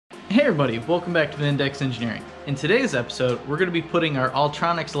Hey everybody, welcome back to the Index Engineering. In today's episode, we're going to be putting our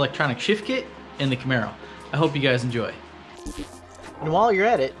Altronics electronic shift kit in the Camaro. I hope you guys enjoy. And while you're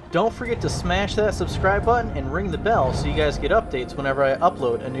at it, don't forget to smash that subscribe button and ring the bell so you guys get updates whenever I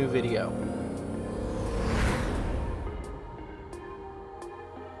upload a new video.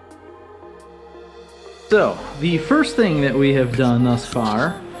 So, the first thing that we have done thus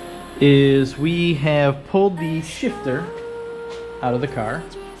far is we have pulled the shifter out of the car.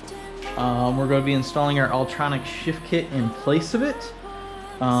 We're going to be installing our Altronics shift kit in place of it.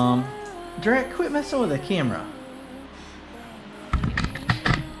 Drac, quit messing with the camera.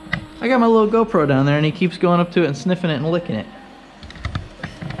 I got my little GoPro down there and he keeps going up to it and sniffing it and licking it.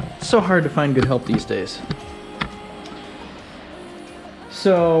 It's so hard to find good help these days.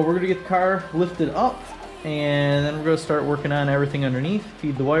 So we're going to get the car lifted up and then we're going to start working on everything underneath,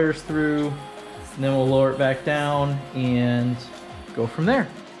 feed the wires through, and then we'll lower it back down and go from there.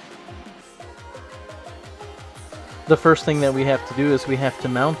 The first thing that we have to do is we have to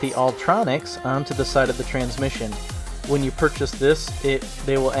mount the Altronics onto the side of the transmission. When you purchase this,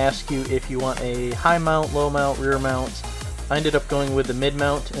 they will ask you if you want a high mount, low mount, rear mount. I ended up going with the mid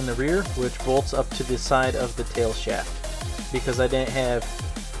mount in the rear, which bolts up to the side of the tail shaft because I didn't have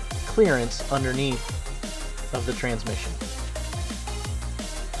clearance underneath of the transmission.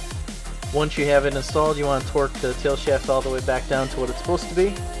 Once you have it installed, you want to torque the tail shaft all the way back down to what it's supposed to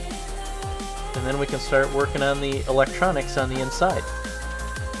be, and then we can start working on the electronics on the inside.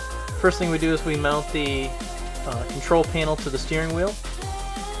 First thing we do is we mount the control panel to the steering wheel,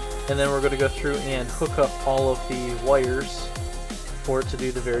 and then we're going to go through and hook up all of the wires for it to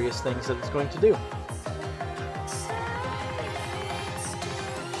do the various things that it's going to do.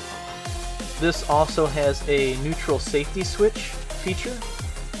 This also has a neutral safety switch feature,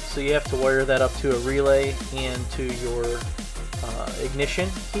 so you have to wire that up to a relay and to your ignition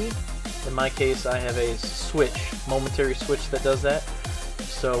key. In my case, I have a switch, momentary switch that does that.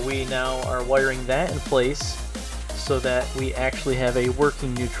 So we now are wiring that in place so that we actually have a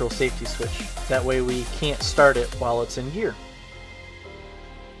working neutral safety switch. That way we can't start it while it's in gear.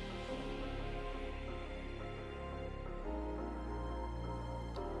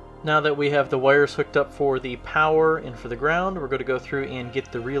 Now that we have the wires hooked up for the power and for the ground, we're going to go through and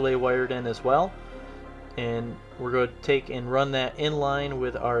get the relay wired in as well. And we're going to take and run that in line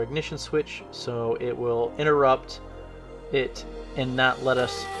with our ignition switch so it will interrupt it and not let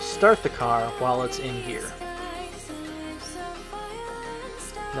us start the car while it's in gear.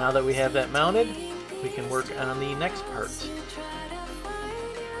 Now that we have that mounted, we can work on the next part.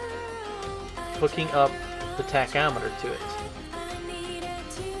 Hooking up the tachometer to it.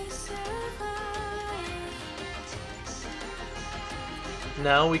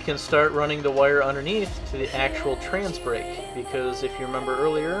 Now we can start running the wire underneath to the actual trans brake, because if you remember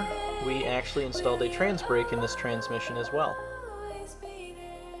earlier, we actually installed a trans brake in this transmission as well.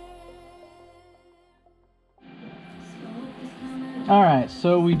 Alright,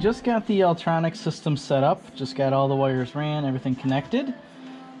 so we just got the Altronics system set up, just got all the wires ran, everything connected.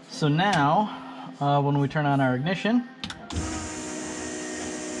 So now, when we turn on our ignition,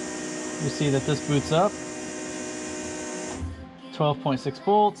 you see that this boots up. 12.6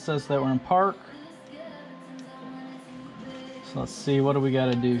 volts, says that we're in park. So let's see, what do we got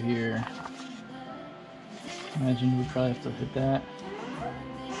to do here? Imagine we probably have to hit that.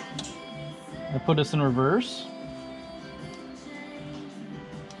 I put us in reverse.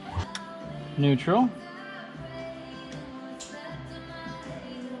 Neutral.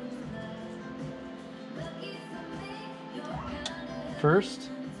 First.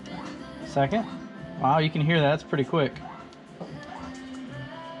 Second. Wow, you can hear that, it's pretty quick.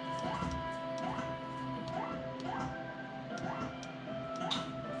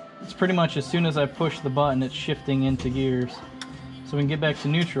 Pretty much as soon as I push the button, it's shifting into gears. So we can get back to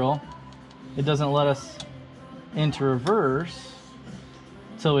neutral. It doesn't let us into reverse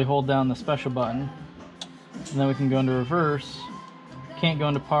until we hold down the special button. And then we can go into reverse. Can't go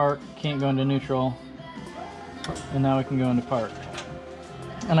into park, can't go into neutral. And now we can go into park.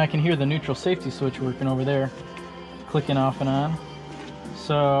 And I can hear the neutral safety switch working over there, clicking off and on.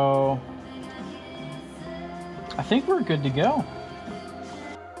 So I think we're good to go.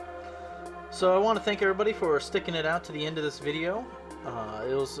 So I want to thank everybody for sticking it out to the end of this video.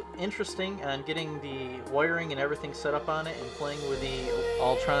 It was interesting on getting the wiring and everything set up on it and playing with the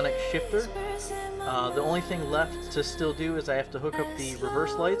Altronics shifter. The only thing left to still do is I have to hook up the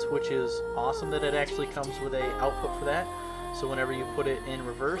reverse lights, which is awesome that it actually comes with an output for that. So whenever you put it in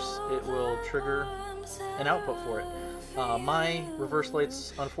reverse, it will trigger an output for it. My reverse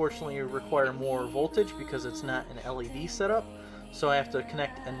lights unfortunately require more voltage because it's not an LED setup. so I have to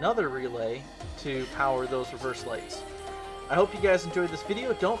connect another relay to power those reverse lights. I hope you guys enjoyed this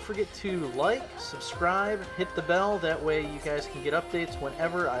video. Don't forget to like, subscribe, hit the bell. That way you guys can get updates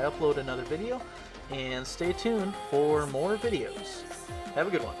whenever I upload another video. And stay tuned for more videos. Have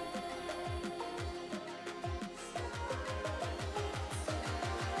a good one.